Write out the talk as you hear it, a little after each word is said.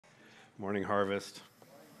Morning, Harvest.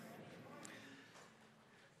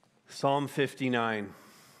 Psalm 59.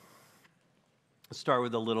 Let's start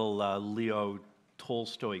with a little Leo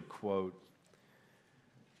Tolstoy quote.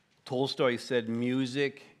 Tolstoy said,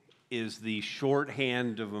 "Music is the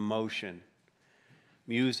shorthand of emotion.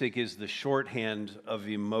 Music is the shorthand of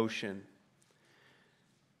emotion.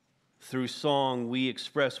 Through song, we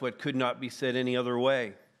express what could not be said any other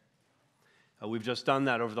way." We've just done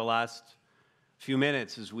that over the last few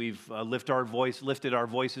minutes as we've lifted our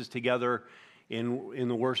voices together in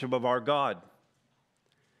the worship of our God.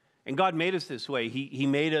 And God made us this way. He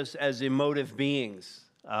made us as emotive beings.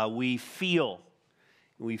 We feel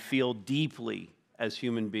deeply as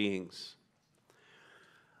human beings.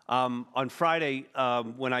 On Friday,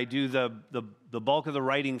 when I do the bulk of the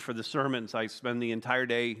writing for the sermons, I spend the entire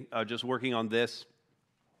day just working on this.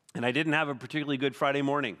 And I didn't have a particularly good Friday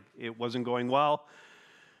morning. It wasn't going well.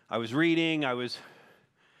 I was reading, I was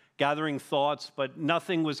gathering thoughts, but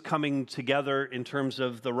nothing was coming together in terms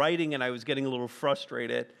of the writing, and I was getting a little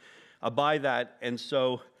frustrated by that. And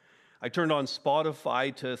so I turned on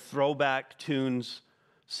Spotify to Throwback Tunes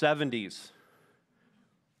 70s.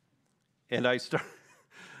 And I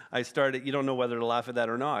started, you don't know whether to laugh at that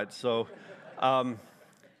or not. So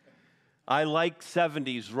I like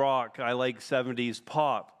 70s rock, I like 70s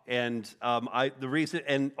pop. And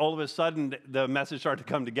and all of a sudden, the message started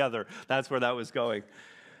to come together. That's where that was going.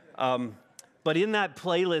 But in that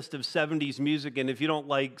playlist of 70s music, and if you don't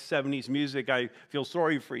like 70s music, I feel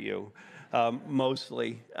sorry for you,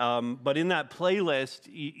 mostly. But in that playlist,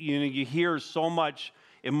 you hear so much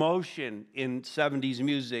emotion in 70s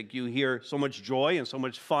music. You hear so much joy and so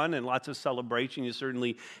much fun and lots of celebration. You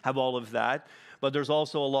certainly have all of that. But there's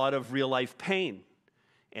also a lot of real-life pain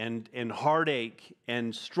and heartache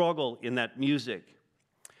and struggle in that music.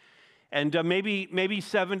 And maybe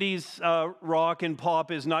 70s rock and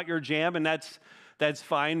pop is not your jam, and that's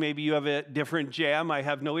fine. Maybe you have a different jam. I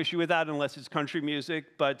have no issue with that unless it's country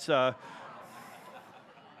music. But can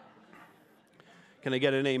I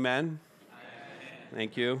get an amen?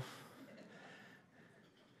 Thank you.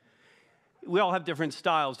 We all have different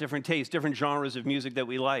styles, different tastes, different genres of music that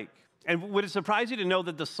we like. And would it surprise you to know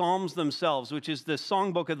that the Psalms themselves, which is the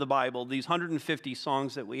songbook of the Bible, these 150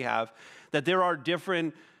 songs that we have, that there are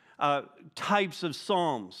different types of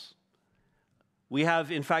psalms. We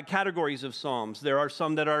have, in fact, categories of psalms. There are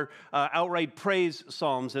some that are outright praise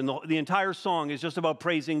psalms, and the entire song is just about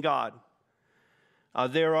praising God.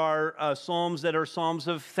 There are psalms that are psalms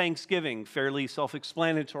of thanksgiving, fairly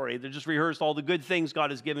self-explanatory. They just rehearse all the good things God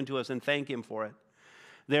has given to us and thank Him for it.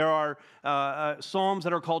 There are psalms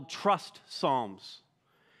that are called trust psalms.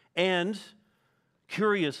 And,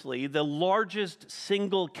 curiously, the largest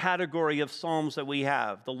single category of psalms that we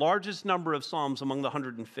have, the largest number of psalms among the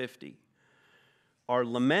 150, are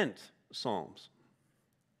lament psalms.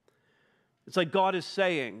 It's like God is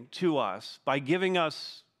saying to us, by giving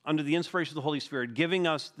us, under the inspiration of the Holy Spirit, giving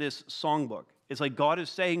us this songbook, it's like God is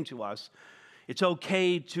saying to us, it's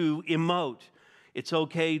okay to emote. It's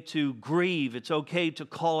okay to grieve. It's okay to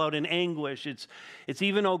call out in anguish. It's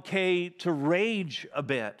even okay to rage a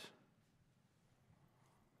bit.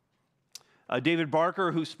 David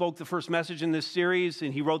Barker, who spoke the first message in this series,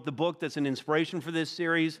 and he wrote the book that's an inspiration for this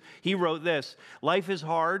series, he wrote this: "Life is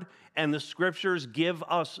hard, and the Scriptures give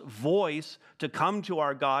us voice to come to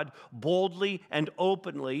our God boldly and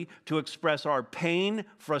openly to express our pain,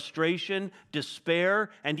 frustration, despair,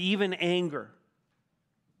 and even anger."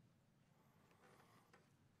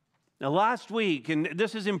 Now, last week, and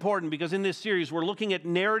this is important because in this series, we're looking at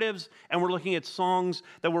narratives and we're looking at songs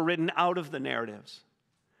that were written out of the narratives.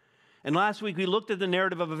 And last week, we looked at the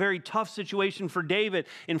narrative of a very tough situation for David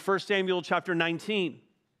in 1 Samuel chapter 19.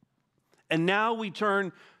 And now we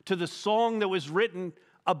turn to the song that was written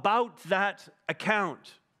about that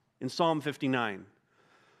account in Psalm 59.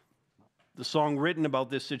 The song written about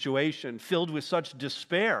this situation, filled with such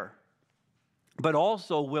despair. But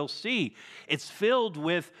also, we'll see, it's filled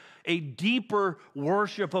with a deeper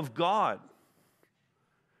worship of God.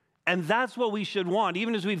 And that's what we should want.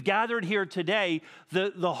 Even as we've gathered here today,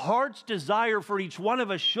 the heart's desire for each one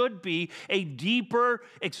of us should be a deeper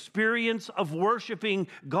experience of worshiping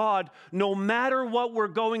God, no matter what we're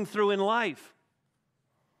going through in life.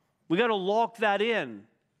 We got to lock that in.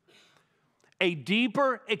 A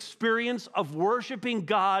deeper experience of worshiping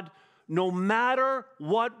God, no matter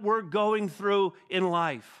what we're going through in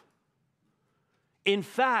life. In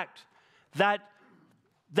fact, that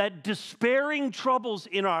despairing troubles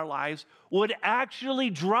in our lives would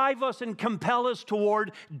actually drive us and compel us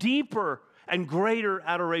toward deeper and greater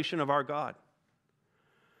adoration of our God.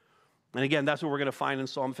 And again, that's what we're going to find in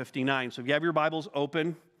Psalm 59. So if you have your Bibles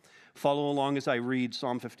open, Follow along as I read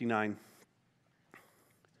Psalm 59.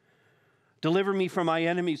 Deliver me from my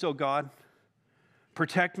enemies, O God.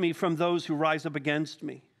 Protect me from those who rise up against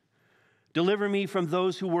me. Deliver me from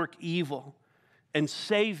those who work evil, and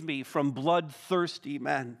save me from bloodthirsty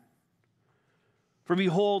men. For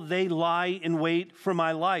behold, they lie in wait for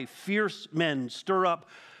my life. Fierce men stir up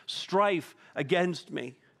strife against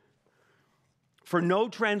me. For no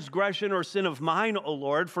transgression or sin of mine, O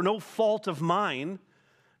Lord, for no fault of mine,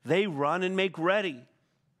 they run and make ready.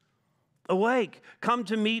 Awake, come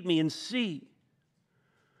to meet me and see.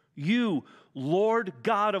 You, Lord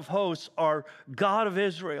God of hosts, are God of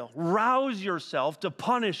Israel. Rouse yourself to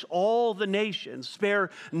punish all the nations. Spare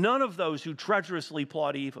none of those who treacherously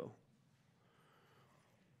plot evil.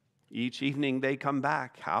 Each evening they come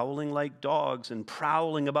back, howling like dogs and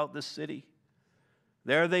prowling about the city.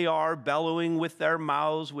 There they are, bellowing with their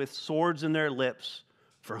mouths, with swords in their lips,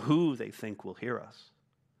 for who they think will hear us.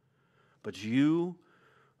 But you,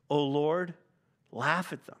 O Lord,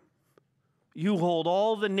 laugh at them. You hold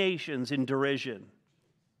all the nations in derision.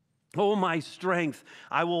 O my strength,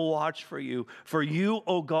 I will watch for you. For you,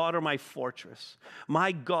 O God, are my fortress.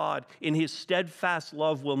 My God, in his steadfast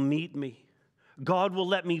love, will meet me. God will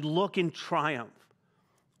let me look in triumph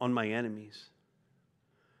on my enemies.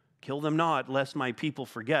 Kill them not, lest my people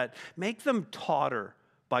forget. Make them totter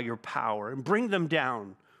by your power, and bring them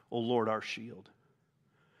down, O Lord, our shield.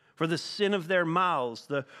 For the sin of their mouths,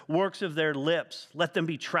 the works of their lips, let them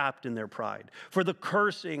be trapped in their pride. For the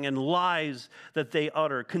cursing and lies that they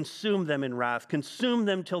utter, consume them in wrath. Consume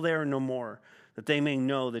them till they are no more, that they may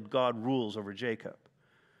know that God rules over Jacob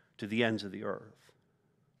to the ends of the earth.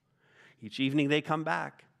 Each evening they come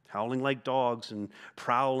back, howling like dogs and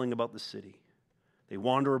prowling about the city. They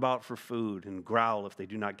wander about for food and growl if they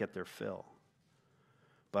do not get their fill.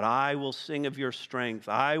 But I will sing of your strength.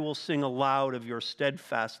 I will sing aloud of your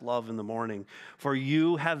steadfast love in the morning. For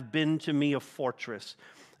you have been to me a fortress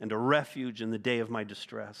and a refuge in the day of my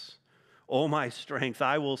distress. O my strength,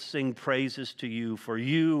 I will sing praises to you. For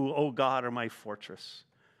you, O God, are my fortress,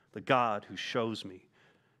 the God who shows me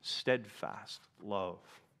steadfast love.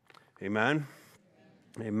 Amen?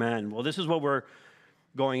 Amen. Well, this is what we're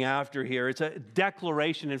going after here. It's a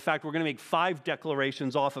declaration. In fact, we're going to make 5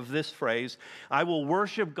 declarations off of this phrase. I will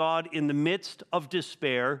worship God in the midst of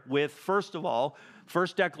despair with, first of all,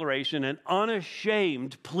 first declaration, an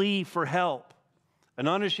unashamed plea for help. An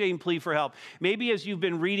unashamed plea for help. Maybe as you've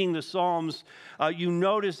been reading the Psalms, you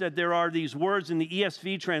notice that there are these words in the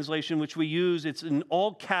ESV translation, which we use. It's in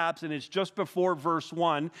all caps, and it's just before verse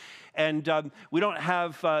 1. And we don't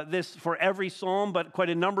have this for every psalm, but quite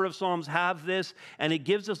a number of psalms have this, and it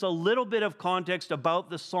gives us a little bit of context about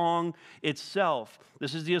the song itself.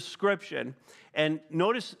 This is the ascription. And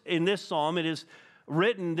notice in this psalm,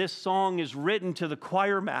 this song is written to the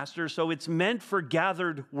choir master, so it's meant for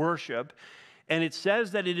gathered worship. And it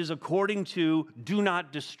says that it is according to Do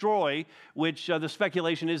Not Destroy, which the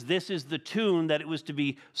speculation is this is the tune that it was to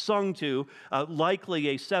be sung to, likely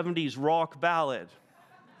a 70s rock ballad.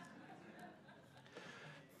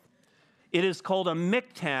 It is called a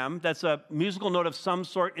miktam. That's a musical note of some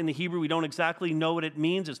sort in the Hebrew. We don't exactly know what it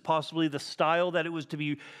means. It's possibly the style that it was to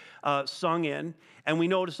be sung in. And we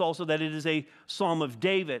notice also that it is a psalm of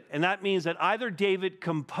David. And that means that either David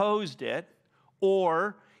composed it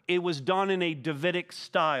or it was done in a Davidic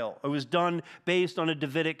style. It was done based on a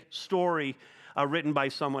Davidic story written by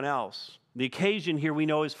someone else. The occasion here we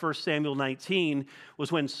know is 1 Samuel 19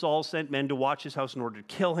 was when Saul sent men to watch his house in order to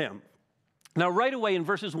kill him. Now, right away in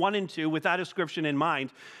verses 1 and 2, with that ascription in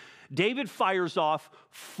mind, David fires off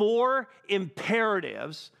 4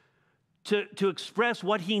 imperatives to express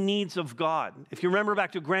what he needs of God. If you remember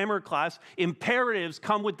back to grammar class, imperatives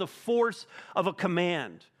come with the force of a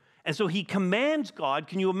command. And so he commands God.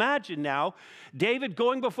 Can you imagine now David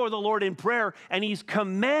going before the Lord in prayer, and he's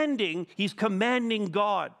commanding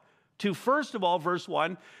God to, first of all, verse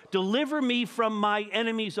 1, deliver me from my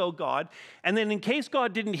enemies, O God. And then in case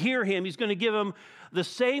God didn't hear him, he's going to give him the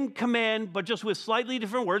same command, but just with slightly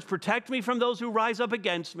different words. Protect me from those who rise up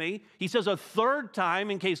against me. He says a third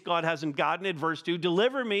time, in case God hasn't gotten it, verse 2,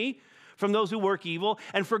 deliver me from those who work evil.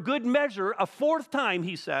 And for good measure, a fourth time,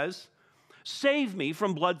 he says, save me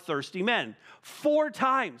from bloodthirsty men. 4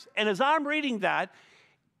 times. And as I'm reading that,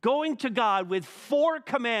 going to God with 4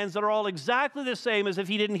 commands that are all exactly the same as if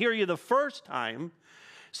he didn't hear you the first time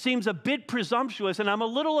seems a bit presumptuous, and I'm a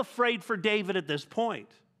little afraid for David at this point.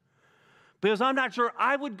 Because I'm not sure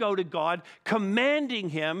I would go to God commanding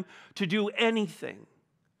him to do anything.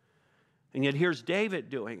 And yet here's David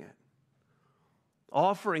doing it,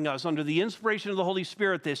 offering us under the inspiration of the Holy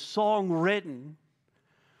Spirit this song written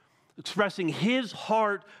expressing his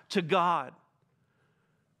heart to God.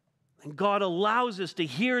 And God allows us to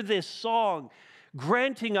hear this song,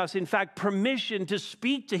 granting us, in fact, permission to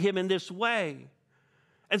speak to him in this way.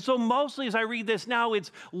 And so mostly as I read this now,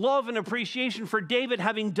 it's love and appreciation for David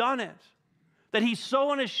having done it, that he's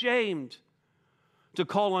so unashamed to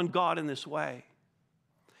call on God in this way.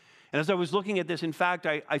 And as I was looking at this, in fact,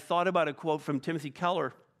 I thought about a quote from Timothy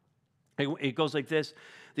Keller. It goes like this: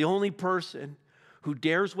 the only person who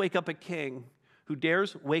dares wake up a king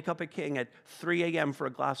at 3 a.m. for a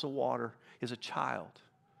glass of water is a child.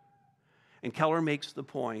 And Keller makes the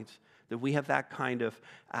point that we have that kind of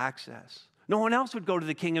access. No one else would go to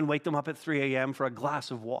the king and wake them up at 3 a.m. for a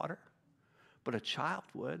glass of water, but a child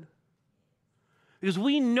would. Because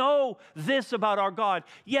we know this about our God.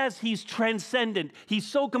 Yes, he's transcendent. He's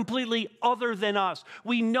so completely other than us.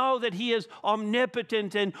 We know that he is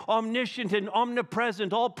omnipotent and omniscient and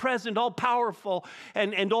omnipresent, all powerful,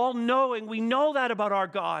 and all knowing. We know that about our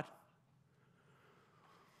God.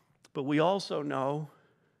 But we also know,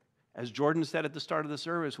 as Jordan said at the start of the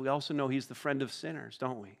service, we also know he's the friend of sinners,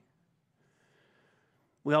 don't we?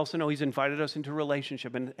 We also know he's invited us into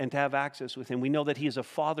relationship and to have access with him. We know that he is a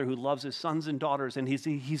father who loves his sons and daughters, and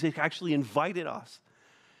he's actually invited us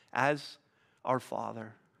as our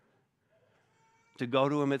father to go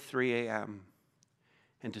to him at 3 a.m.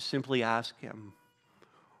 and to simply ask him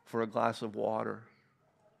for a glass of water.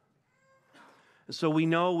 And so we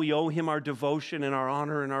know we owe him our devotion and our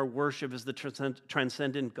honor and our worship as the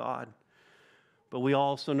transcendent God. But we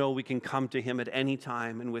also know we can come to him at any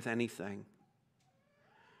time and with anything.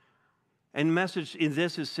 And message in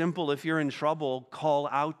this is simple. If you're in trouble, call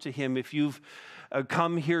out to him. If you've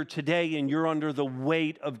come here today and you're under the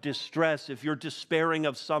weight of distress, if you're despairing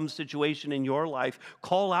of some situation in your life,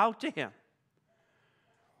 call out to him.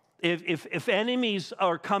 If enemies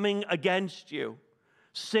are coming against you,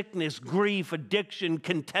 sickness, grief, addiction,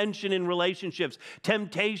 contention in relationships,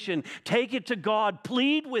 temptation, take it to God.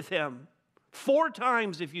 Plead with him 4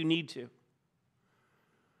 times if you need to.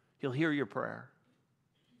 He'll hear your prayer.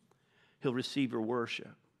 He'll receive your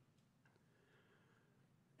worship.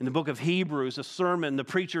 In the book of Hebrews, a sermon, the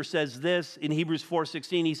preacher says this in Hebrews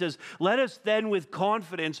 4:16. He says, "Let us then with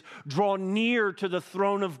confidence draw near to the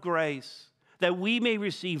throne of grace, that we may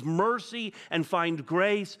receive mercy and find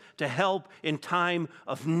grace to help in time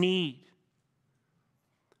of need."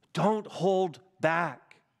 Don't hold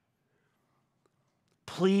back.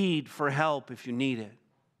 Plead for help if you need it.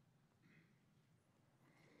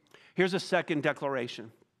 Here's a second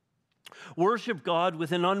declaration. Worship God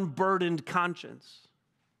with an unburdened conscience.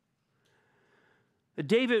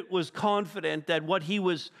 David was confident that what he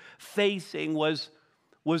was facing was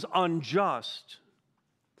unjust.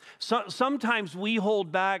 Sometimes we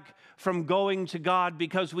hold back from going to God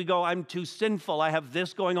because we go, I'm too sinful. I have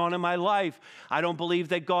this going on in my life. I don't believe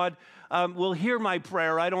that God will hear my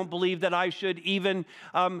prayer. I don't believe that I should even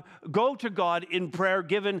go to God in prayer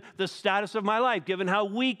given the status of my life, given how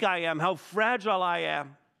weak I am, how fragile I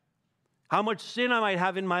am, how much sin I might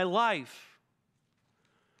have in my life.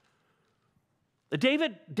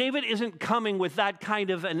 David isn't coming with that kind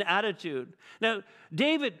of an attitude. Now,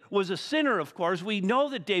 David was a sinner, of course. We know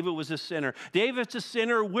that David was a sinner. David's a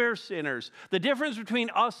sinner, we're sinners. The difference between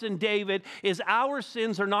us and David is our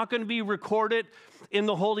sins are not going to be recorded in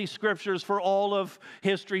the Holy Scriptures for all of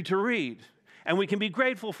history to read. And we can be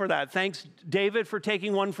grateful for that. Thanks, David, for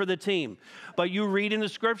taking one for the team. But you read in the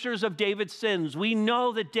Scriptures of David's sins. We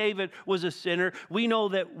know that David was a sinner. We know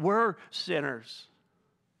that we're sinners.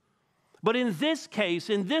 But in this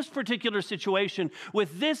case, in this particular situation,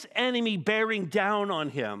 with this enemy bearing down on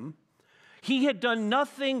him, he had done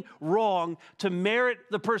nothing wrong to merit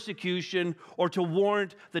the persecution or to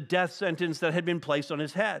warrant the death sentence that had been placed on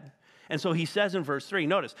his head. And so he says in verse 3,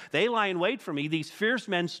 notice, they lie in wait for me. These fierce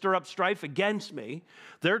men stir up strife against me.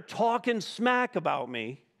 They're talking smack about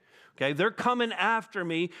me. Okay, they're coming after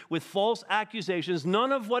me with false accusations.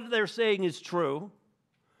 None of what they're saying is true.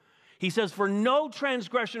 He says, for no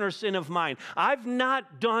transgression or sin of mine. I've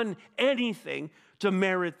not done anything to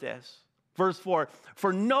merit this. Verse 4,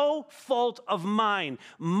 for no fault of mine.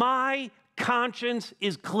 My conscience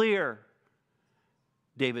is clear,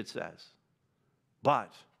 David says.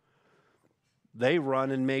 But they run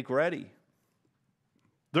and make ready.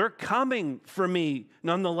 They're coming for me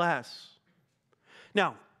nonetheless.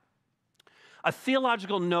 Now, a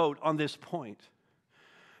theological note on this point,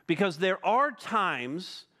 because there are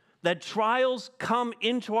times that trials come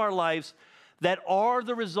into our lives that are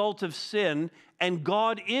the result of sin, and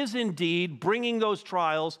God is indeed bringing those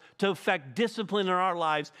trials to effect discipline in our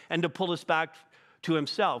lives and to pull us back to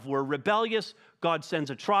himself. We're rebellious. God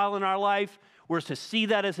sends a trial in our life. we're to see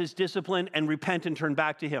that as his discipline and repent and turn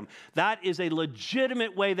back to him. That is a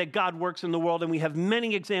legitimate way that God works in the world, and we have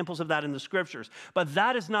many examples of that in the scriptures. But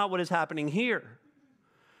that is not what is happening here.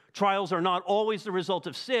 Trials are not always the result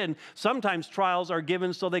of sin. Sometimes trials are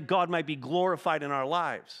given so that God might be glorified in our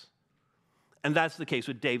lives. And that's the case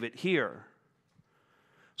with David here.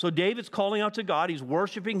 So David's calling out to God. He's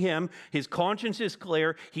worshiping him. His conscience is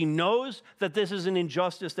clear. He knows that this is an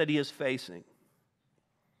injustice that he is facing.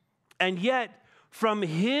 And yet, from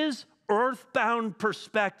his earthbound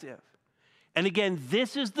perspective, and again,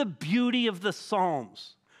 this is the beauty of the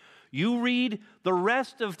Psalms. You read the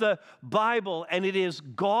rest of the Bible, and it is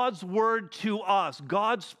God's word to us,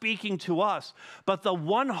 God speaking to us. But the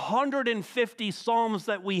 150 Psalms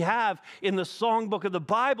that we have in the songbook of the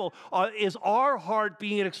Bible is our heart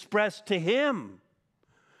being expressed to him.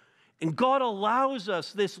 And God allows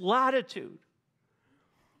us this latitude.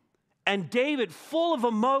 And David, full of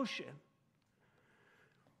emotion,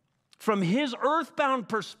 from his earthbound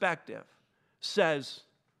perspective, says,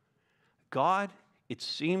 God, it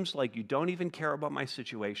seems like you don't even care about my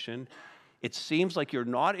situation. It seems like you're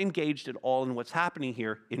not engaged at all in what's happening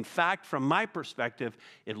here. In fact, from my perspective,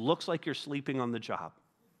 it looks like you're sleeping on the job.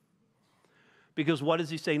 Because what does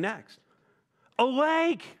he say next?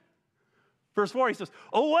 Awake! Verse 4, he says,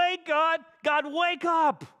 awake, God! God, wake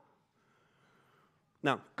up!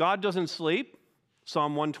 Now, God doesn't sleep.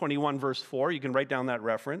 Psalm 121, verse 4, you can write down that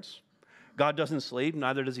reference. God doesn't sleep,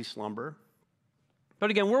 neither does he slumber. But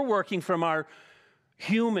again, we're working from our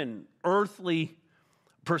human, earthly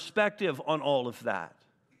perspective on all of that.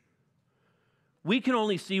 We can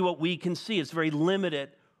only see what we can see. It's very limited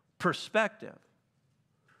perspective.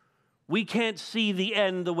 We can't see the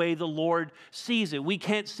end the way the Lord sees it. We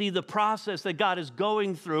can't see the process that God is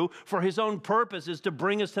going through for his own purposes to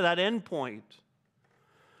bring us to that end point.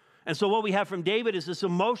 And so what we have from David is this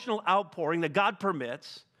emotional outpouring that God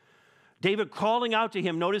permits. David calling out to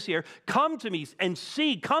him, notice here, come to me and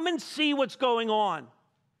see, come and see what's going on.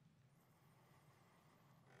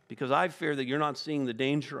 Because I fear that you're not seeing the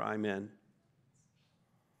danger I'm in.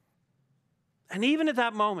 And even at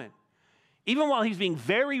that moment, even while he's being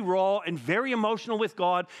very raw and very emotional with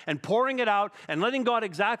God and pouring it out and letting God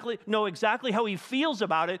know exactly how he feels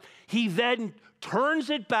about it, he then turns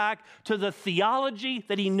it back to the theology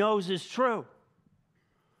that he knows is true.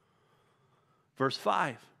 Verse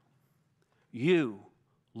 5. You,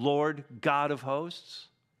 Lord God of hosts,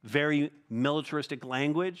 very militaristic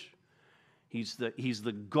language. He's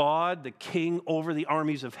the God, the king over the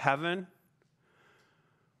armies of heaven.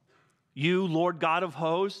 You, Lord God of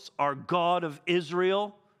hosts, are God of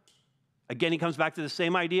Israel. Again, he comes back to the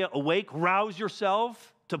same idea. Awake, rouse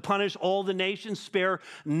yourself to punish all the nations. Spare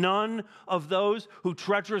none of those who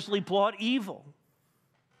treacherously plot evil.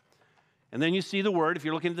 And then you see the word, if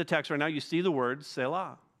you're looking at the text right now, you see the word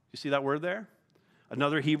Selah. You see that word there?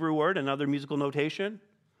 Another Hebrew word, another musical notation.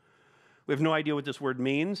 We have no idea what this word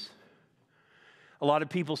means. A lot of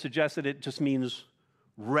people suggest that it just means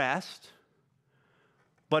rest,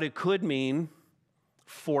 but it could mean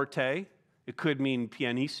forte. It could mean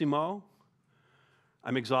pianissimo.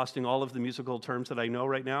 I'm exhausting all of the musical terms that I know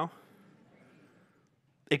right now.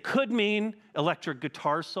 It could mean electric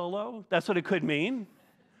guitar solo. That's what it could mean.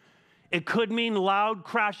 It could mean loud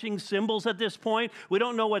crashing cymbals at this point. We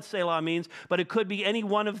don't know what Selah means, but it could be any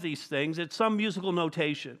one of these things. It's some musical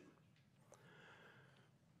notation.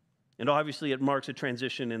 And obviously, it marks a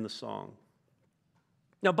transition in the song.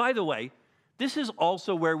 Now, by the way, this is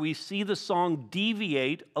also where we see the song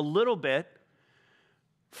deviate a little bit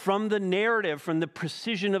from the narrative, from the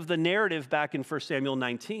precision of the narrative back in 1 Samuel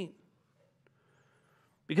 19.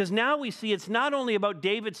 Because now we see it's not only about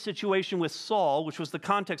David's situation with Saul, which was the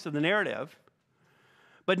context of the narrative,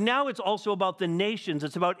 but now it's also about the nations.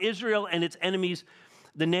 It's about Israel and its enemies,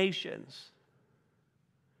 the nations.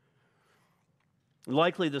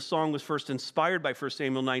 Likely the song was first inspired by 1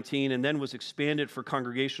 Samuel 19 and then was expanded for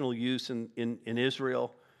congregational use in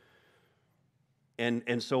Israel.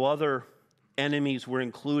 And so other enemies were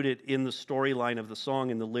included in the storyline of the song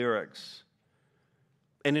and the lyrics.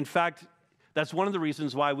 And in fact, that's one of the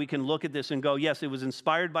reasons why we can look at this and go, yes, it was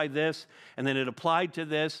inspired by this, and then it applied to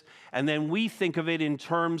this, and then we think of it in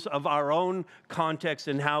terms of our own context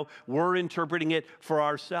and how we're interpreting it for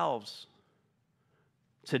ourselves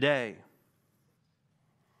today.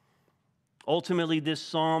 Ultimately, this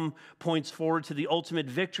psalm points forward to the ultimate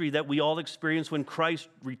victory that we all experience when Christ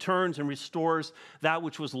returns and restores that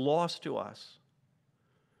which was lost to us.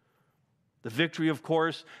 The victory, of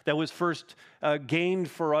course, that was first gained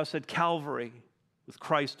for us at Calvary with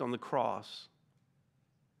Christ on the cross.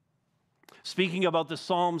 Speaking about the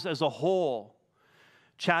Psalms as a whole,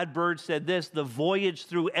 Chad Bird said this: the voyage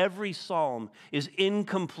through every psalm is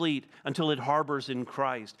incomplete until it harbors in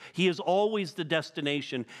Christ. He is always the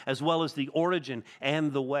destination as well as the origin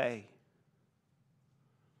and the way.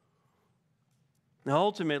 Now,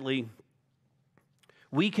 ultimately,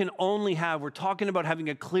 we're talking about having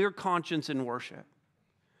a clear conscience in worship.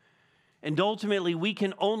 And ultimately, we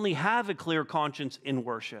can only have a clear conscience in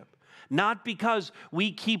worship. Not because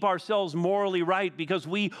we keep ourselves morally right, because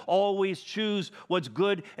we always choose what's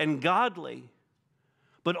good and godly.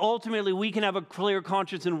 But ultimately, we can have a clear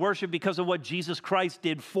conscience in worship because of what Jesus Christ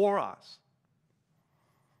did for us.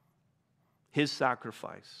 His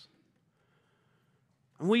sacrifice.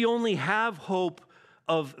 And we only have hope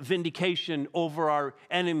of vindication over our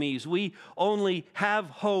enemies. We only have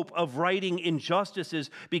hope of righting injustices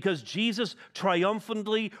because Jesus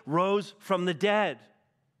triumphantly rose from the dead.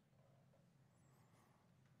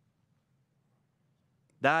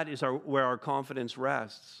 That is where our confidence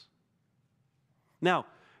rests. Now,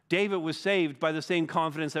 David was saved by the same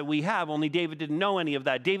confidence that we have, only David didn't know any of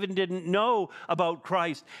that. David didn't know about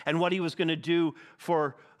Christ and what he was going to do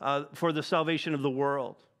for the salvation of the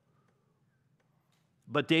world.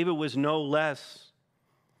 But David was no less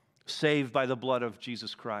saved by the blood of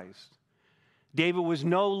Jesus Christ. David was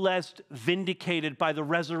no less vindicated by the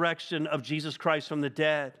resurrection of Jesus Christ from the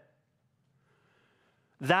dead.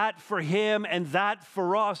 That for him and that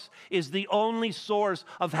for us is the only source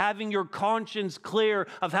of having your conscience clear,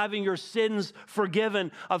 of having your sins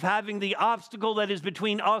forgiven, of having the obstacle that is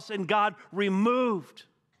between us and God removed.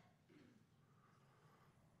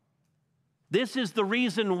 This is the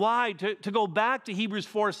reason why, to go back to Hebrews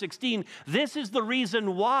 4:16, this is the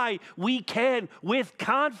reason why we can, with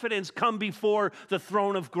confidence, come before the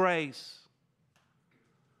throne of grace.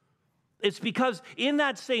 It's because in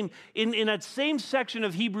that same section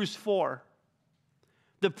of Hebrews 4,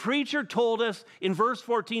 the preacher told us in verse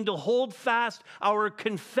 14 to hold fast our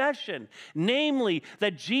confession, namely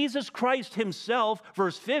that Jesus Christ himself,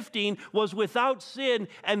 verse 15, was without sin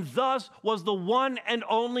and thus was the one and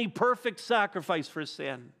only perfect sacrifice for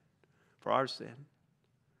sin, for our sin.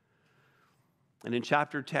 And in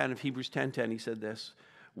chapter 10 of Hebrews 10:10, he said this: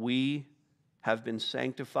 we have been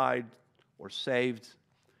sanctified or saved,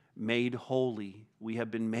 made holy. We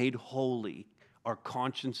have been made holy. Our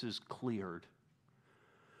conscience is cleared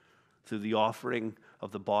through the offering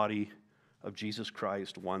of the body of Jesus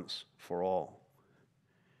Christ once for all.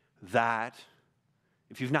 That,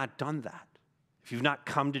 if you've not done that, if you've not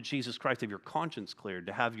come to Jesus Christ, to have your conscience cleared,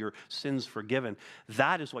 to have your sins forgiven,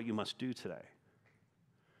 that is what you must do today.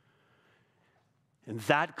 And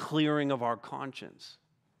that clearing of our conscience,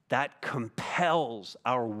 that compels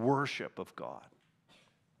our worship of God.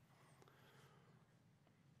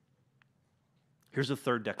 Here's a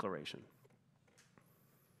third declaration.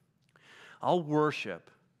 I'll worship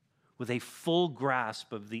with a full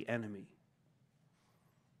grasp of the enemy.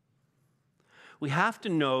 We have to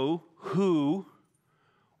know who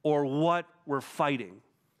or what we're fighting.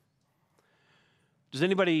 Does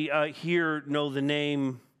anybody here know the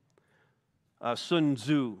name Sun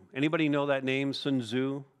Tzu? Anybody know that name, Sun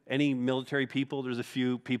Tzu? Any military people? There's a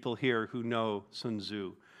few people here who know Sun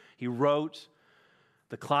Tzu. He wrote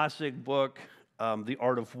the classic book, The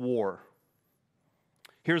Art of War.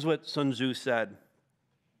 Here's what Sun Tzu said,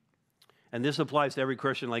 and this applies to every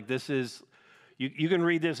Christian. Like, this is, you can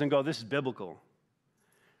read this and go, this is biblical.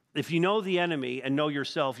 If you know the enemy and know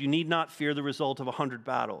yourself, you need not fear the result of 100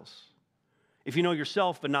 battles. If you know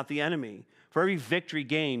yourself but not the enemy, for every victory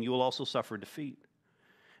gained, you will also suffer defeat.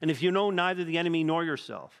 And if you know neither the enemy nor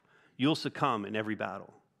yourself, you'll succumb in every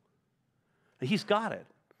battle. He's got it.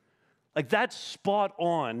 Like, that's spot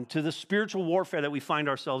on to the spiritual warfare that we find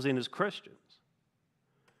ourselves in as Christians.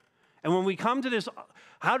 And when we come to this,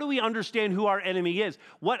 how do we understand who our enemy is?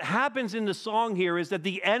 What happens in the song here is that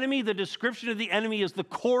the enemy, the description of the enemy is the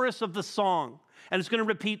chorus of the song. And it's going to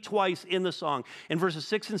repeat twice in the song. In verses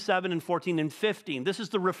 6 and 7 and 14 and 15. This is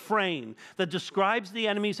the refrain that describes the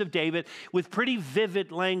enemies of David with pretty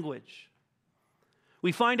vivid language.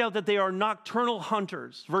 We find out that they are nocturnal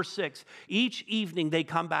hunters. Verse 6, each evening they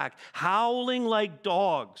come back, howling like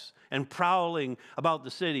dogs and prowling about the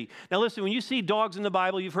city. Now listen, when you see dogs in the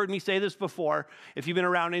Bible, you've heard me say this before. If you've been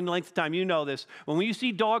around any length of time, you know this. When you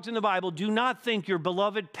see dogs in the Bible, do not think your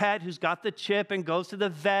beloved pet who's got the chip and goes to the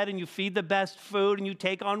vet and you feed the best food and you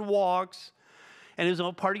take on walks and is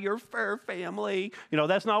all part of your fur family. You know,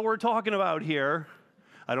 that's not what we're talking about here.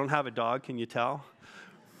 I don't have a dog, can you tell?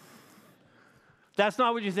 That's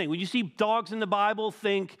not what you think. When you see dogs in the Bible,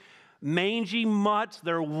 think mangy mutts.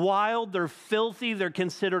 They're wild, they're filthy, they're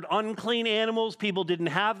considered unclean animals. People didn't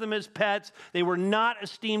have them as pets. They were not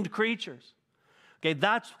esteemed creatures. Okay,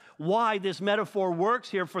 that's why this metaphor works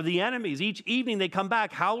here for the enemies. Each evening they come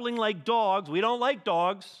back howling like dogs. We don't like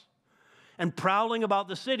dogs. And prowling about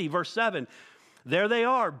the city. Verse 7, there they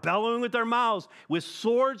are, bellowing with their mouths, with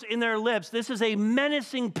swords in their lips. This is a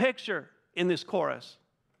menacing picture in this chorus.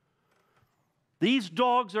 These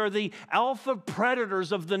dogs are the alpha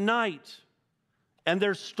predators of the night, and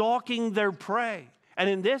they're stalking their prey. And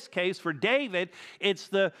in this case, for David, it's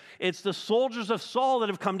the soldiers of Saul that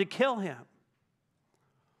have come to kill him.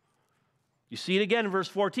 You see it again in verse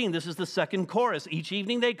 14. This is the second chorus. Each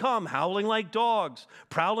evening they come, howling like dogs,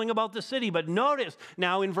 prowling about the city. But notice,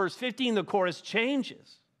 now in verse 15, the chorus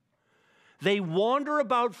changes. They wander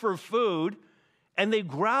about for food, and they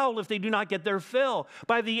growl if they do not get their fill.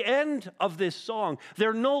 By the end of this song,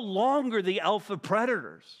 they're no longer the alpha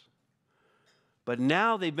predators. But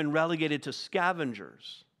now they've been relegated to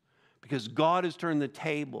scavengers because God has turned the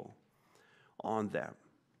table on them.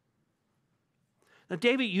 Now,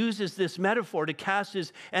 David uses this metaphor to cast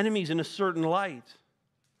his enemies in a certain light.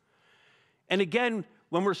 And again,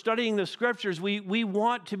 when we're studying the scriptures, we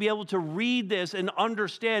want to be able to read this and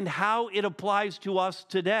understand how it applies to us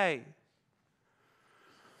today.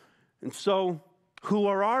 And so, who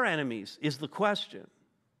are our enemies is the question.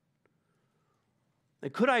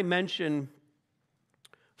 And could I mention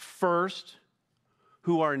first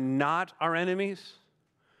who are not our enemies?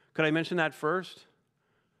 Could I mention that first?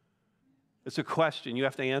 It's a question. You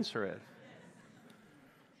have to answer it.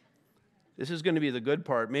 This is going to be the good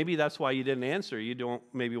part. Maybe that's why you didn't answer. You don't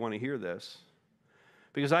maybe want to hear this.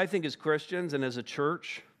 Because I think as Christians and as a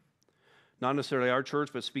church, not necessarily our church,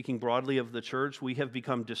 but speaking broadly of the church, we have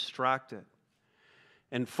become distracted.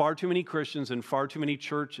 And far too many Christians and far too many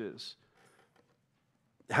churches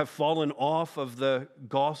have fallen off of the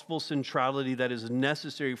gospel centrality that is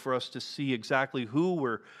necessary for us to see exactly who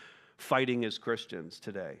we're fighting as Christians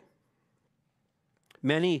today.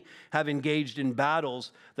 Many have engaged in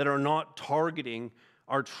battles that are not targeting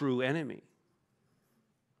our true enemy.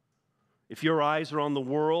 If your eyes are on the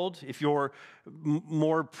world, if you're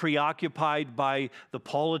more preoccupied by the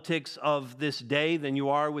politics of this day than you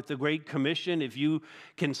are with the Great Commission, if you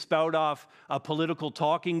can spout off political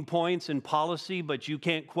talking points and policy, but you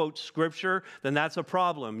can't quote Scripture, then that's a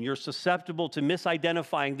problem. You're susceptible to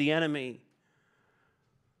misidentifying the enemy.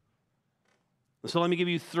 So let me give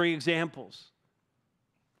you three examples.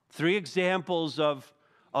 Three examples of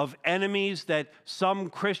enemies that some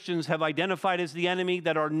Christians have identified as the enemy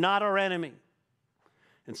that are not our enemy.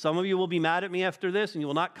 And some of you will be mad at me after this, and you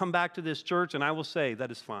will not come back to this church, and I will say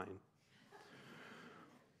that is fine.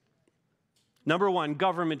 Number one,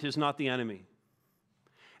 government is not the enemy.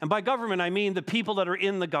 And by government, I mean the people that are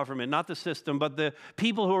in the government, not the system, but the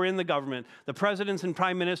people who are in the government, the presidents and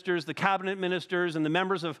prime ministers, the cabinet ministers, and the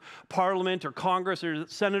members of parliament or Congress or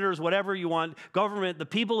senators, whatever you want. Government, the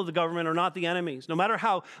people of the government are not the enemies. No matter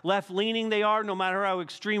how left-leaning they are, no matter how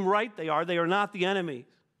extreme right they are not the enemies.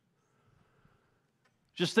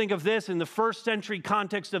 Just think of this in the first century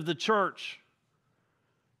context of the church.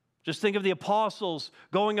 Just think of the apostles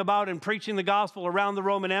going about and preaching the gospel around the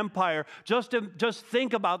Roman Empire. Just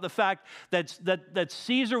think about the fact that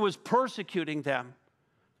Caesar was persecuting them.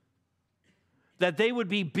 That they would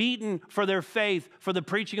be beaten for their faith, for the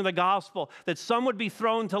preaching of the gospel. That some would be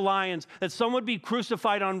thrown to lions. That some would be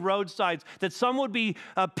crucified on roadsides. That some would be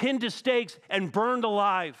pinned to stakes and burned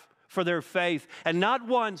alive for their faith. And not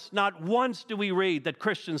once do we read that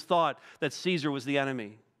Christians thought that Caesar was the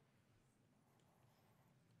enemy.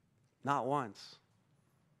 Not once.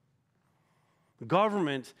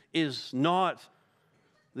 Government is not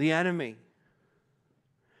the enemy.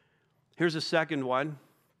 Here's a second one.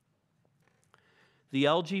 The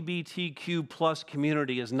LGBTQ plus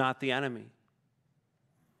community is not the enemy.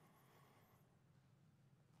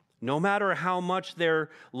 No matter how much their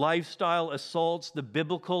lifestyle assaults the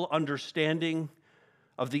biblical understanding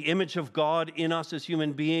of the image of God in us as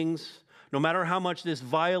human beings, no matter how much this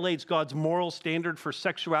violates God's moral standard for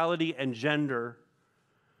sexuality and gender,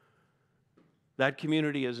 that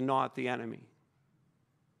community is not the enemy.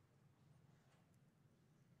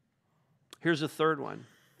 Here's a third one.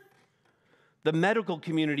 The medical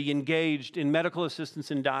community engaged in medical assistance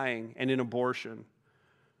in dying and in abortion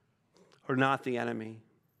are not the enemy.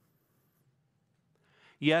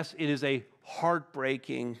 Yes, it is a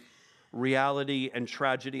heartbreaking reality and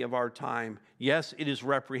tragedy of our time. Yes, it is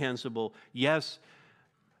reprehensible. Yes,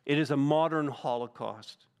 it is a modern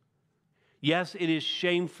Holocaust. Yes, it is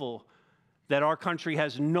shameful that our country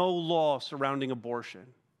has no law surrounding abortion.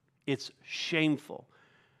 It's shameful.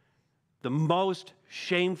 The most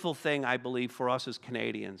shameful thing, I believe, for us as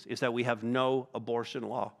Canadians is that we have no abortion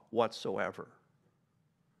law whatsoever.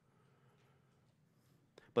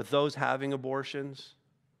 But those having abortions,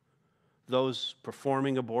 those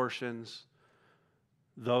performing abortions,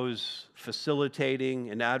 those facilitating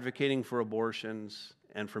and advocating for abortions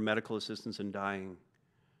and for medical assistance in dying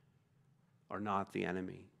are not the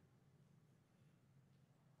enemy.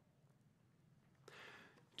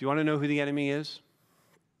 Do you want to know who the enemy is?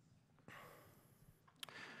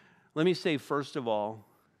 Let me say, first of all,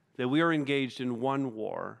 that we are engaged in one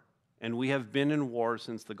war, and we have been in war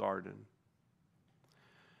since the garden.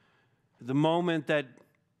 The moment that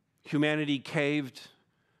humanity caved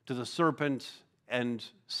to the serpent and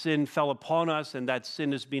sin fell upon us, and that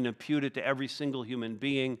sin has been imputed to every single human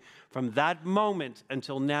being, from that moment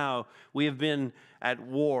until now, we have been at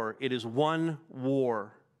war. It is one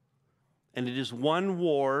war, and it is one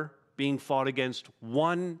war being fought against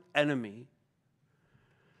one enemy.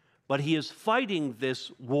 But he is fighting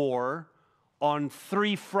this war on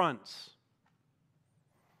three fronts.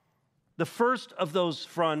 The first of those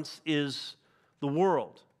fronts is the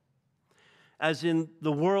world, as in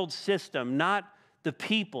the world system, not the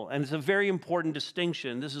people. And it's a very important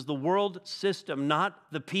distinction. This is the world system, not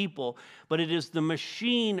the people, but it is the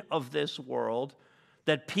machine of this world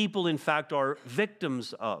that people, in fact, are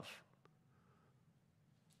victims of.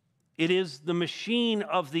 It is the machine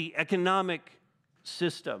of the economic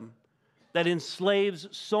system that enslaves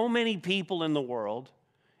so many people in the world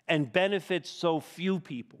and benefits so few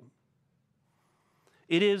people.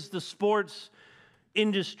 It is the sports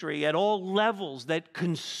industry at all levels that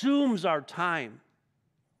consumes our time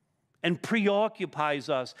and preoccupies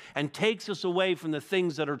us and takes us away from the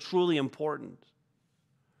things that are truly important.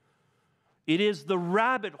 It is the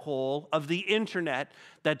rabbit hole of the internet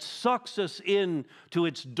that sucks us into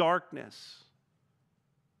its darkness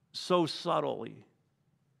so subtly.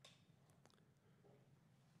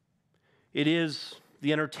 It is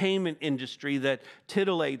the entertainment industry that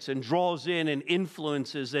titillates and draws in and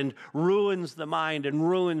influences and ruins the mind and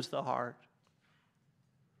ruins the heart.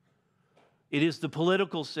 It is the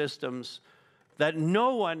political systems that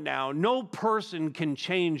no person can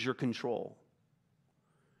change or control.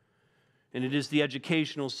 And it is the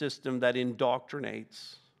educational system that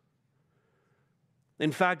indoctrinates.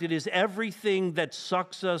 In fact, it is everything that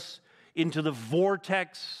sucks us into the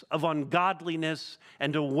vortex of ungodliness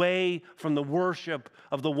and away from the worship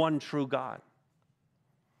of the one true God.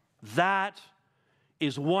 That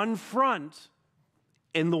is one front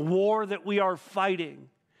in the war that we are fighting.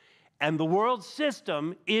 And the world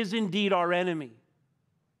system is indeed our enemy.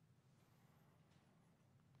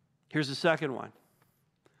 Here's the second one.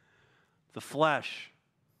 The flesh.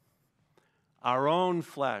 Our own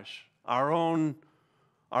flesh. Our own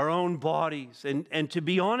bodies. And to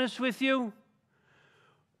be honest with you,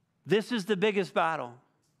 this is the biggest battle.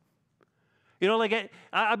 You know, like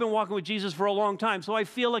I've been walking with Jesus for a long time, so I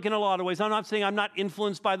feel like in a lot of ways, I'm not saying I'm not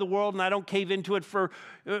influenced by the world and I don't cave into it for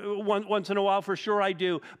once in a while, for sure I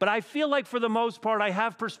do. But I feel like for the most part, I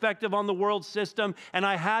have perspective on the world system and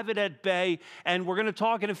I have it at bay. And we're going to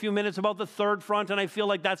talk in a few minutes about the third front, and I feel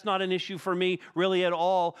like that's not an issue for me really at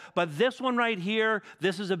all. But this one right here,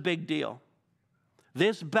 this is a big deal.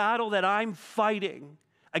 This battle that I'm fighting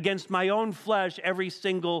against my own flesh every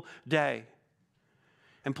single day.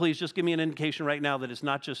 And please just give me an indication right now that it's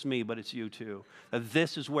not just me, but it's you too. That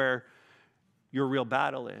this is where your real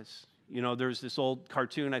battle is. You know, there's this old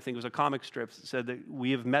cartoon, I think it was a comic strip, that said that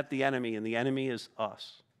we have met the enemy, and the enemy is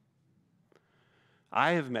us.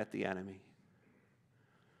 I have met the enemy.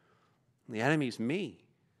 And the enemy is me.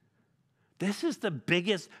 This is the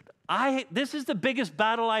biggest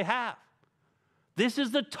battle I have. This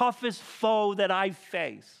is the toughest foe that I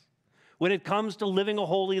face when it comes to living a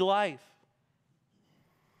holy life.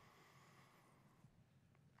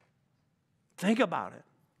 Think about it.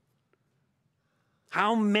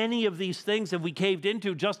 How many of these things have we caved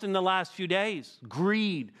into just in the last few days?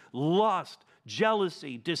 Greed, lust,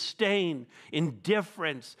 jealousy, disdain,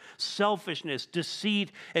 indifference, selfishness,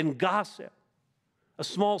 deceit, and gossip. A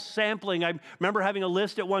small sampling. I remember having a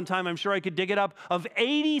list at one time, I'm sure I could dig it up, of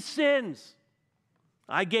 80 sins.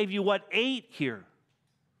 I gave you, 8 here?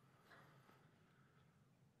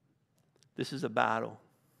 This is a battle.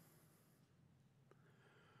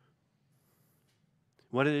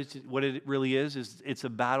 What it really is it's a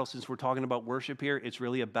battle. Since we're talking about worship here, it's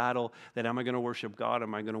really a battle that am I going to worship God or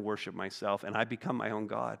am I going to worship myself? And I become my own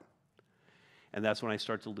God. And that's when I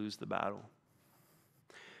start to lose the battle.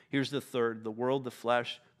 Here's the third, the world, the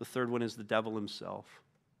flesh. The third one is the devil himself.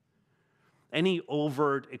 Any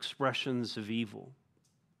overt expressions of evil,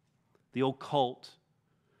 the occult,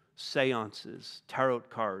 seances, tarot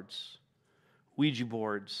cards, Ouija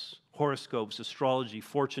boards, horoscopes, astrology,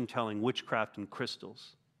 fortune-telling, witchcraft, and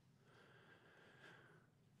crystals.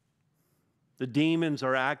 The demons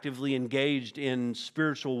are actively engaged in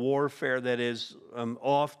spiritual warfare that is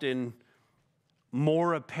often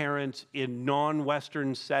more apparent in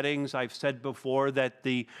non-Western settings. I've said before that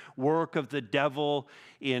the work of the devil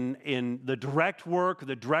in the direct work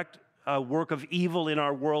of evil in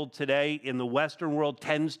our world today, in the Western world,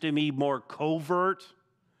 tends to be more covert.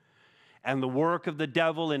 And the work of the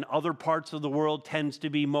devil in other parts of the world tends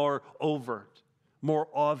to be more overt, more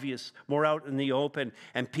obvious, more out in the open.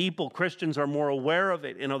 And Christians are more aware of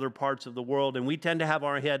it in other parts of the world, and we tend to have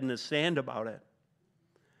our head in the sand about it.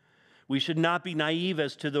 We should not be naive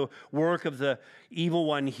as to the work of the evil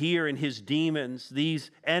one here and his demons.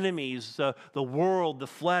 These enemies, the world, the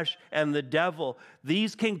flesh, and the devil,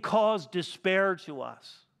 these can cause despair to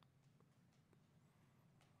us.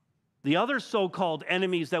 The other so-called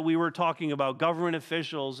enemies that we were talking about, government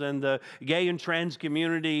officials and the gay and trans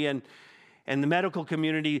community and the medical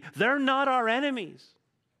community, they're not our enemies.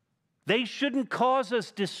 They shouldn't cause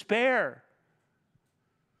us despair.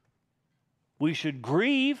 We should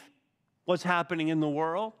grieve what's happening in the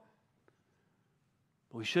world,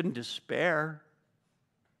 but we shouldn't despair.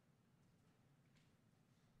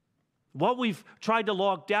 What we've tried to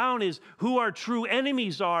lock down is who our true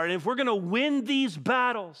enemies are. And if we're going to win these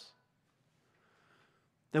battles,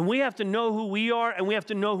 then we have to know who we are and we have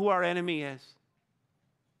to know who our enemy is.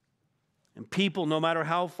 And people, no matter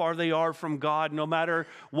how far they are from God, no matter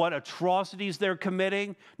what atrocities they're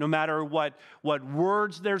committing, no matter what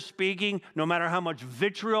words they're speaking, no matter how much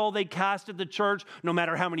vitriol they cast at the church, no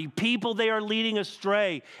matter how many people they are leading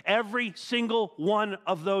astray, every single one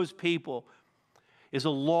of those people is a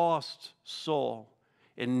lost soul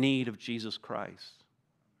in need of Jesus Christ.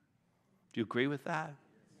 Do you agree with that?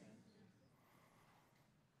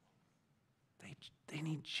 They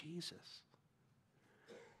need Jesus.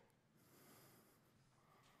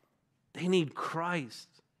 They need Christ.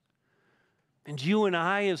 And you and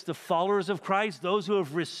I, as the followers of Christ, those who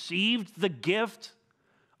have received the gift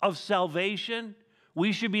of salvation,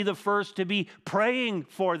 we should be the first to be praying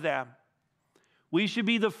for them. We should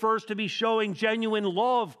be the first to be showing genuine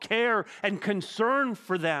love, care, and concern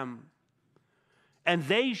for them. And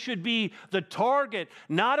they should be the target,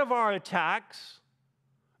 not of our attacks,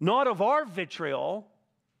 not of our vitriol.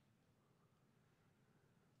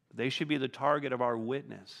 They should be the target of our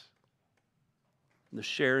witness, the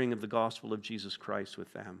sharing of the gospel of Jesus Christ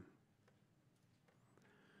with them.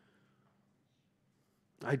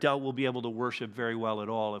 I doubt we'll be able to worship very well at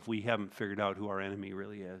all if we haven't figured out who our enemy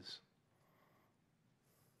really is.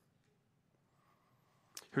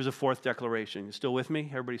 Here's a fourth declaration. You still with me?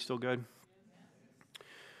 Everybody still good?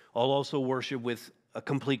 I'll also worship with a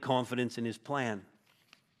complete confidence in his plan.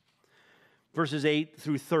 Verses 8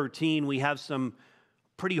 through 13, we have some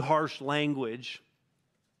pretty harsh language.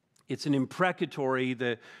 It's an imprecatory.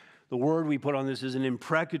 The word we put on this is an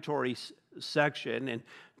imprecatory section. And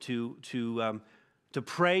to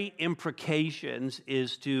pray imprecations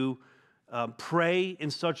is to pray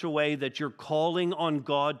in such a way that you're calling on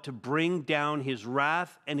God to bring down his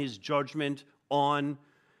wrath and his judgment on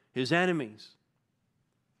his enemies.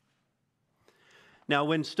 Now,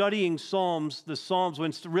 when studying Psalms,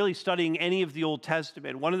 when really studying any of the Old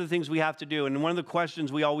Testament, one of the things we have to do, and one of the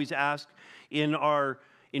questions we always ask in our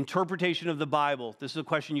interpretation of the Bible, this is a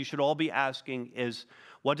question you should all be asking, is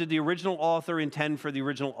what did the original author intend for the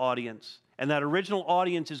original audience? And that original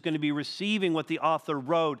audience is going to be receiving what the author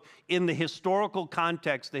wrote in the historical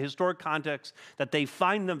context, the historic context that they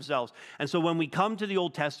find themselves. And so when we come to the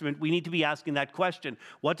Old Testament, we need to be asking that question.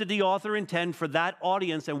 What did the author intend for that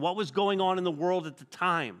audience, and what was going on in the world at the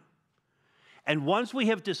time? And once we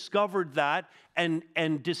have discovered that and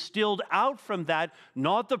distilled out from that,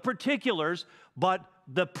 not the particulars, but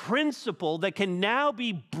the principle that can now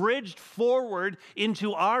be bridged forward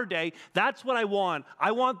into our day, that's what I want.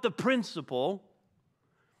 I want the principle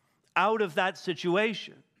out of that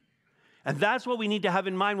situation. And that's what we need to have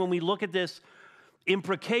in mind when we look at this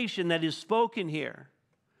imprecation that is spoken here.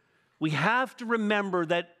 We have to remember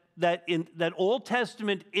that Old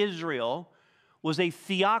Testament Israel was a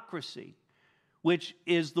theocracy, which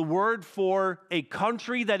is the word for a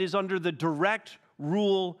country that is under the direct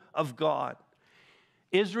rule of God.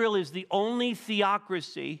 Israel is the only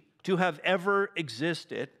theocracy to have ever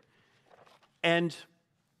existed, and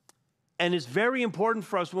is very important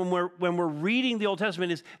for us when we're reading the Old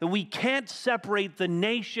Testament, is that we can't separate the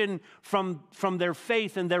nation from their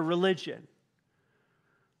faith and their religion.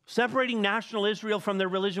 Separating national Israel from their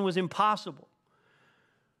religion was impossible.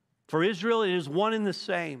 For Israel, it is one and the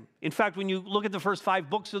same. In fact, when you look at the first 5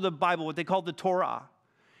 books of the Bible, what they call the Torah,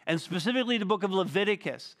 and specifically the book of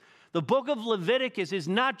Leviticus, The book of Leviticus is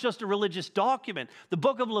not just a religious document. The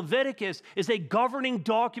book of Leviticus is a governing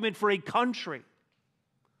document for a country.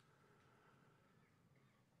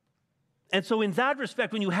 And so in that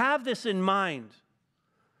respect, when you have this in mind,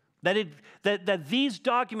 that these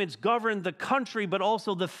documents govern the country, but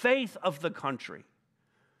also the faith of the country,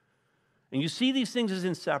 and you see these things as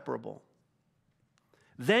inseparable,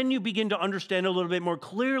 then you begin to understand a little bit more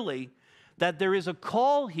clearly that there is a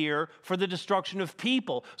call here for the destruction of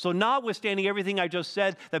people. So notwithstanding everything I just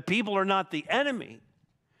said, that people are not the enemy,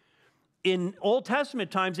 in Old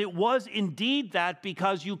Testament times, it was indeed that,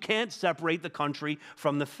 because you can't separate the country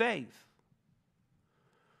from the faith.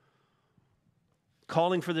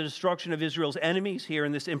 Calling for the destruction of Israel's enemies here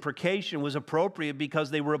in this imprecation was appropriate because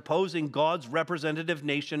they were opposing God's representative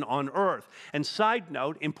nation on earth. And side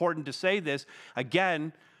note, important to say this,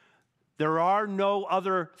 again, there are no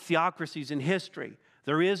other theocracies in history.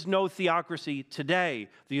 There is no theocracy today.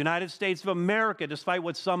 The United States of America, despite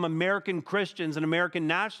what some American Christians and American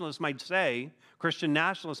nationalists might say, Christian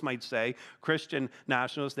nationalists,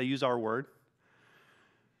 they use our word.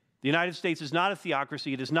 The United States is not a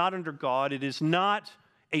theocracy. It is not under God. It is not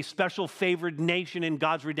a special favored nation in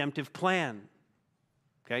God's redemptive plan.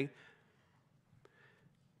 Okay?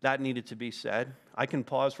 That needed to be said. I can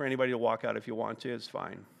pause for anybody to walk out if you want to. It's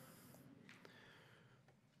fine.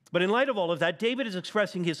 But in light of all of that, David is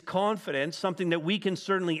expressing his confidence, something that we can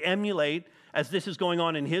certainly emulate as this is going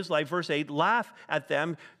on in his life. Verse 8, laugh at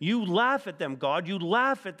them. You laugh at them, God. You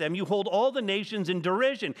laugh at them. You hold all the nations in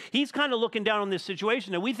derision. He's kind of looking down on this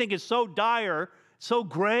situation that we think is so dire, so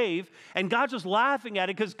grave, and God's just laughing at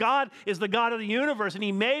it because God is the God of the universe, and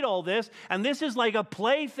he made all this, and this is like a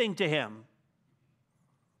plaything to him.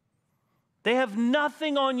 They have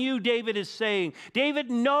nothing on you, David is saying.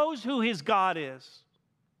 David knows who his God is.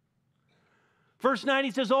 Verse 9, he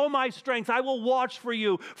says, "Oh, my strength, I will watch for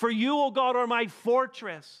you, O God, are my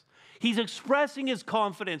fortress." He's expressing his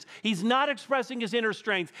confidence. He's not expressing his inner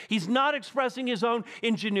strength. He's not expressing his own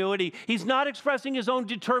ingenuity. He's not expressing his own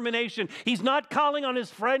determination. He's not calling on his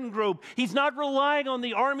friend group. He's not relying on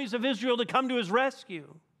the armies of Israel to come to his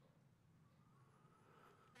rescue.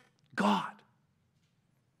 God.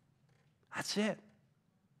 That's it.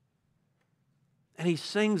 And he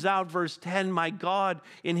sings out, verse 10, "My God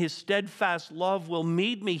in his steadfast love will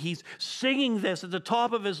meet me." He's singing this at the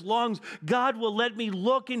top of his lungs. God will let me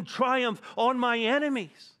look in triumph on my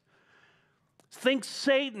enemies. Think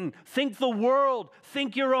Satan, think the world,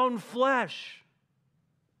 think your own flesh.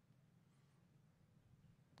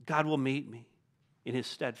 God will meet me in his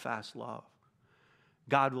steadfast love.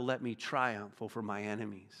 God will let me triumph over my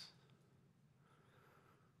enemies.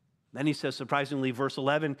 Then he says, surprisingly, verse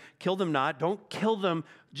 11, "Kill them not." Don't kill them.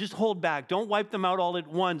 Just hold back. Don't wipe them out all at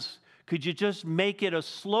once. Could you just make it a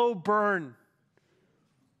slow burn?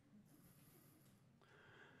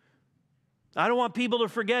 I don't want people to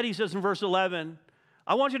forget, he says in verse 11.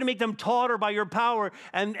 I want you to make them totter by your power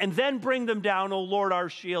and then bring them down, O Lord, our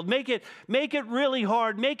shield. Make it really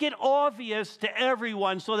hard. Make it obvious to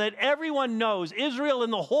everyone so that everyone knows, Israel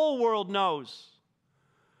and the whole world knows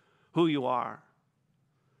who you are.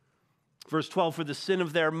 Verse 12, "For the sin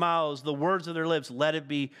of their mouths, the words of their lips,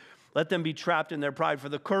 let them be trapped in their pride. For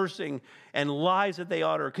the cursing and lies that they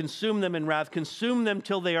utter, consume them in wrath. Consume them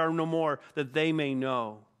till they are no more, that they may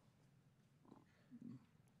know."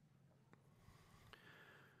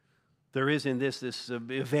 There is in this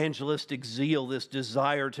evangelistic zeal, this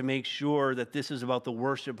desire to make sure that this is about the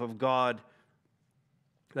worship of God,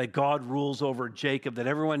 that God rules over Jacob, that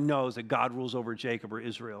everyone knows that God rules over Jacob or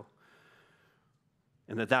Israel.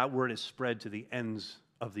 And that word is spread to the ends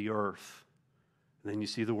of the earth. And then you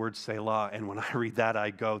see the word Selah, and when I read that, I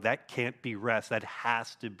go, that can't be rest. That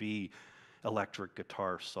has to be electric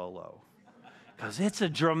guitar solo. Because it's a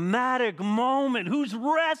dramatic moment. Who's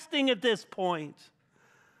resting at this point?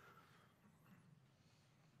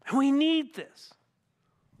 And we need this.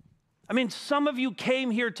 I mean, some of you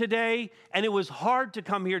came here today, and it was hard to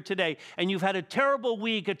come here today. And you've had a terrible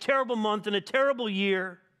week, a terrible month, and a terrible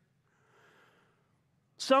year.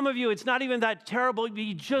 Some of you, it's not even that terrible.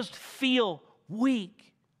 You just feel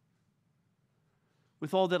weak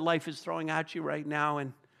with all that life is throwing at you right now.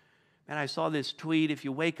 And I saw this tweet. If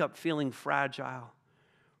you wake up feeling fragile,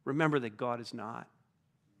 remember that God is not.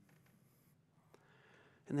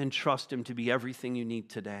 And then trust him to be everything you need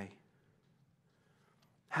today.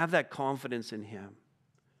 Have that confidence in him.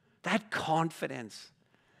 That confidence,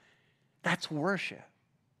 that's worship.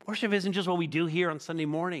 Worship isn't just what we do here on Sunday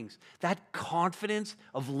mornings. That confidence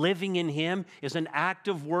of living in him is an act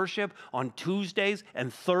of worship on Tuesdays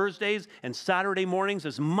and Thursdays and Saturday mornings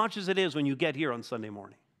as much as it is when you get here on Sunday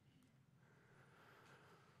morning.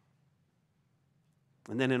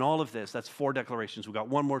 And then in all of this, that's 4 declarations. We've got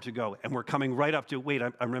one more to go. And we're coming right up to, wait,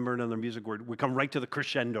 I remember another music word. We come right to the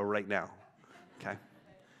crescendo right now. Okay?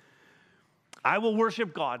 I will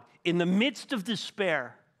worship God in the midst of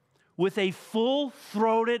despair with a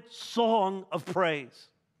full-throated song of praise.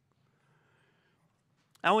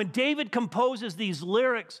 Now, when David composes these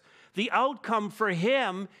lyrics, the outcome for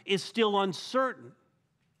him is still uncertain.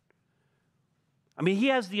 I mean, he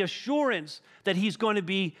has the assurance that he's going to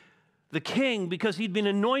be the king because he'd been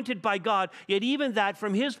anointed by God. Yet even that,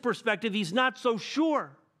 from his perspective, he's not so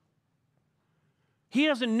sure. He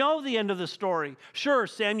doesn't know the end of the story. Sure,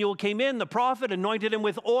 Samuel came in, the prophet, anointed him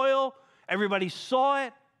with oil. Everybody saw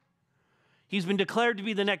it. He's been declared to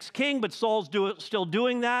be the next king, but Saul's still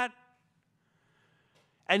doing that.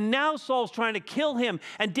 And now Saul's trying to kill him.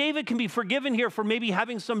 And David can be forgiven here for maybe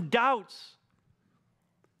having some doubts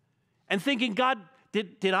and thinking, God,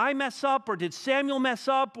 did I mess up, or did Samuel mess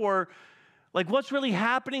up, or like what's really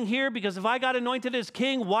happening here? Because if I got anointed as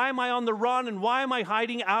king, why am I on the run, and why am I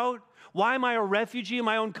hiding out? Why am I a refugee in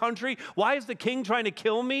my own country? Why is the king trying to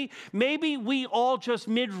kill me? Maybe we all just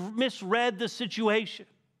misread the situation.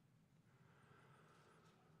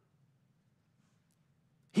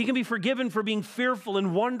 He can be forgiven for being fearful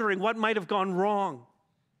and wondering what might have gone wrong.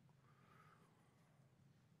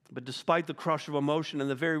 But despite the crush of emotion and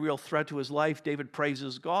the very real threat to his life, David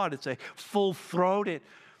praises God. It's a full-throated.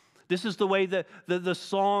 This is the way the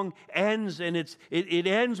song ends, and it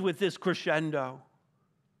ends with this crescendo.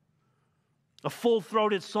 A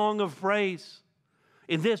full-throated song of praise.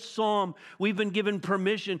 In this psalm, we've been given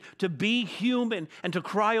permission to be human and to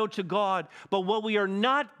cry out to God. But what we are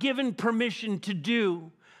not given permission to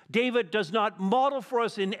do, David does not model for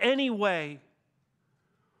us in any way.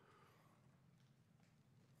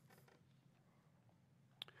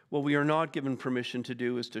 What we are not given permission to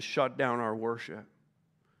do is to shut down our worship,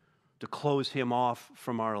 to close him off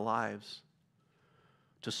from our lives,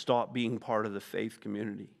 to stop being part of the faith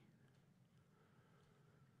community.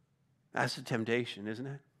 That's a temptation, isn't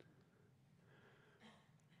it?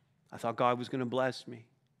 I thought God was going to bless me.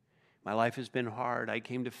 My life has been hard. I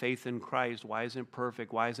came to faith in Christ. Why isn't it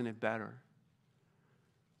perfect? Why isn't it better?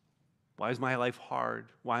 Why is my life hard?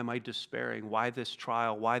 Why am I despairing? Why this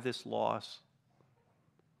trial? Why this loss?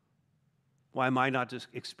 Why am I not just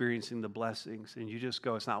experiencing the blessings? And you just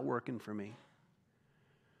go, it's not working for me.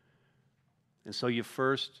 And so you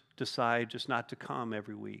first decide just not to come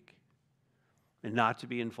every week and not to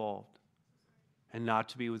be involved and not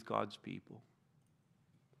to be with God's people.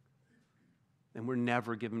 And we're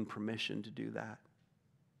never given permission to do that.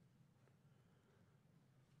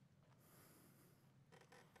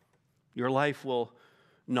 Your life will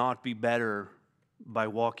not be better by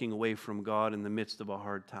walking away from God in the midst of a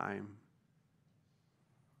hard time.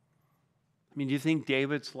 I mean, do you think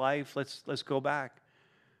David's life, let's go back.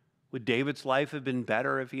 Would David's life have been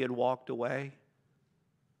better if he had walked away?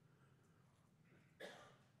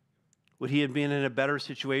 Would he have been in a better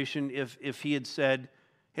situation if he had said,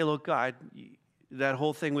 hey, look, God, that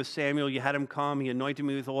whole thing with Samuel, you had him come, he anointed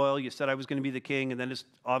me with oil, you said I was going to be the king, and then it's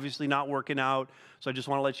obviously not working out, so I just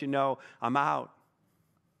want to let you know I'm out.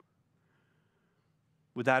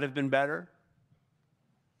 Would that have been better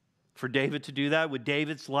for David to do that? Would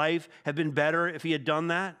David's life have been better if he had done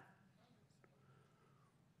that?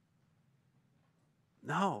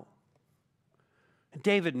 No. And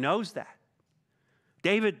David knows that.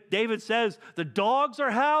 David says, the dogs are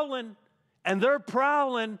howling, and they're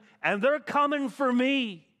prowling, and they're coming for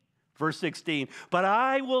me. Verse 16, but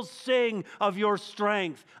I will sing of your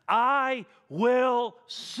strength. I will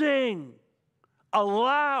sing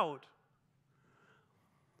aloud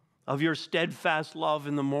of your steadfast love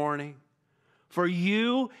in the morning. For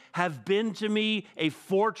you have been to me a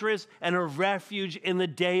fortress and a refuge in the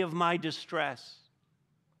day of my distress.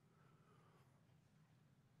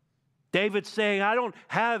 David's saying, I don't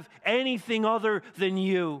have anything other than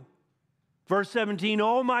you. Verse 17,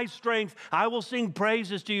 oh, my strength, I will sing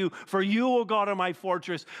praises to you, for you, O God, are my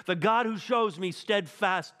fortress, the God who shows me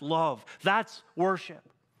steadfast love. That's worship.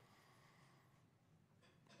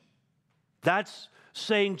 That's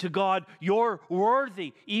saying to God, you're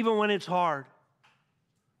worthy, even when it's hard.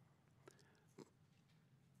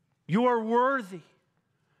 You are worthy,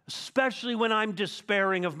 especially when I'm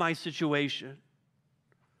despairing of my situation.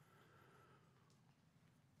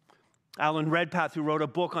 Alan Redpath, who wrote a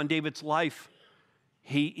book on David's life,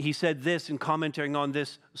 he said this in commenting on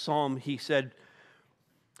this psalm. He said,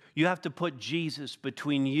 you have to put Jesus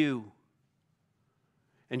between you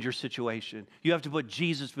and your situation. You have to put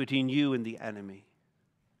Jesus between you and the enemy.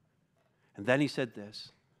 And then he said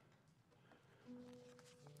this,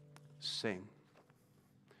 sing.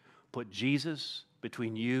 Put Jesus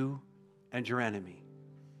between you and your enemy.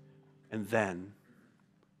 And then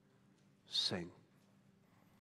sing.